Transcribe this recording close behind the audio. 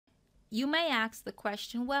You may ask the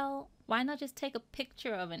question, well, why not just take a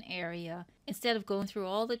picture of an area instead of going through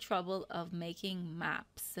all the trouble of making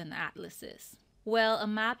maps and atlases? Well, a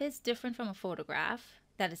map is different from a photograph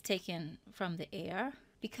that is taken from the air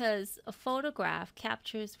because a photograph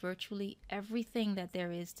captures virtually everything that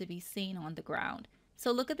there is to be seen on the ground.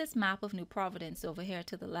 So look at this map of New Providence over here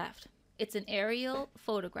to the left. It's an aerial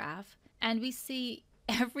photograph, and we see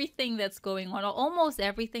everything that's going on, or almost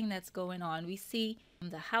everything that's going on. We see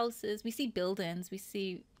the houses, we see buildings, we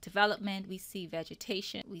see development, we see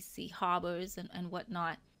vegetation, we see harbors and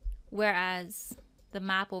whatnot. Whereas the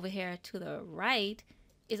map over here to the right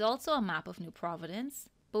is also a map of New Providence,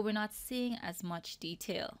 but we're not seeing as much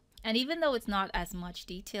detail. And even though it's not as much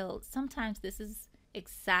detail, sometimes this is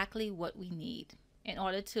exactly what we need in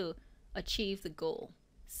order to achieve the goal.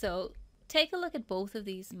 So take a look at both of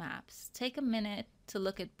these maps. Take a minute to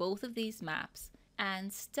look at both of these maps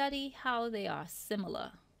and study how they are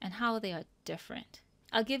similar and how they are different.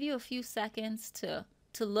 I'll give you a few seconds to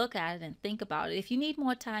look at it and think about it. If you need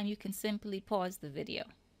more time, you can simply pause the video.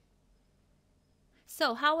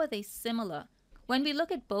 So how are they similar? When we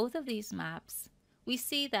look at both of these maps, we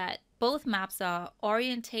see that both maps are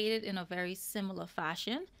orientated in a very similar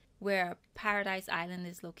fashion, where Paradise Island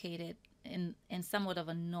is located in somewhat of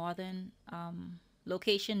a northern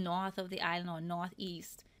location, north of the island or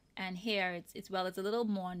northeast. And here it's a little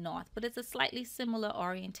more north, but it's a slightly similar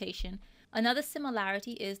orientation. Another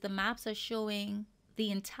similarity is the maps are showing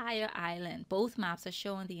the entire island. Both maps are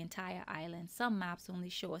showing the entire island. Some maps only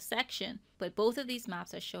show a section, but both of these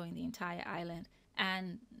maps are showing the entire island.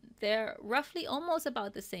 And they're roughly almost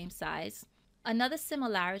about the same size. Another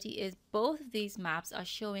similarity is both of these maps are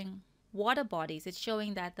showing water bodies. It's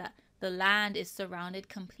showing that the land is surrounded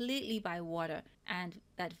completely by water, and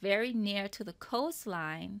that very near to the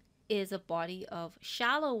coastline is a body of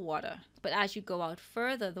shallow water. But as you go out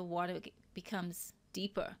further, the water becomes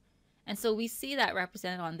deeper. And so we see that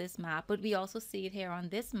represented on this map, but we also see it here on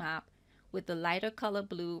this map with the lighter color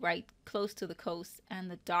blue right close to the coast and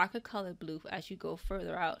the darker color blue as you go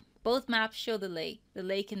further out. Both maps show the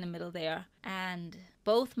lake in the middle there, and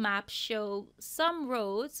both maps show some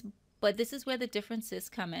roads, but this is where the differences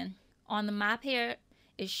come in. On the map here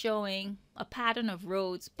is showing a pattern of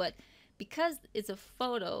roads, but because it's a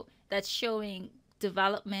photo that's showing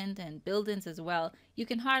development and buildings as well, you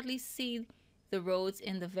can hardly see the roads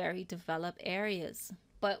in the very developed areas.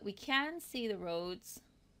 But we can see the roads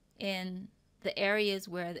in the areas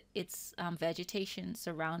where it's vegetation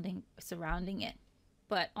surrounding it.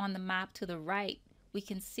 But on the map to the right, we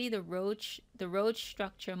can see the road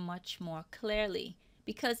structure much more clearly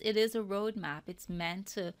because it is a road map. It's meant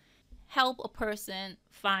to help a person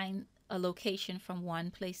find a location from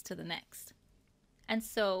one place to the next. And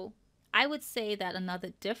so I would say that another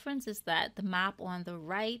difference is that the map on the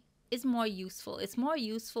right is more useful. It's more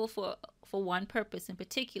useful for one purpose in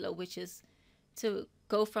particular, which is to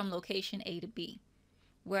go from location A to B,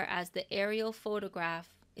 whereas the aerial photograph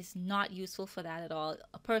is not useful for that at all.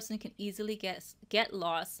 A person can easily get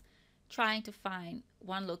lost trying to find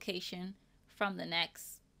one location from the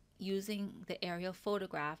next using the aerial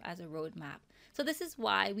photograph as a road map. So this is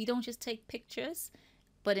why we don't just take pictures,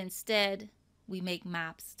 but instead we make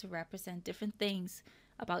maps to represent different things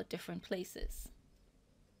about different places.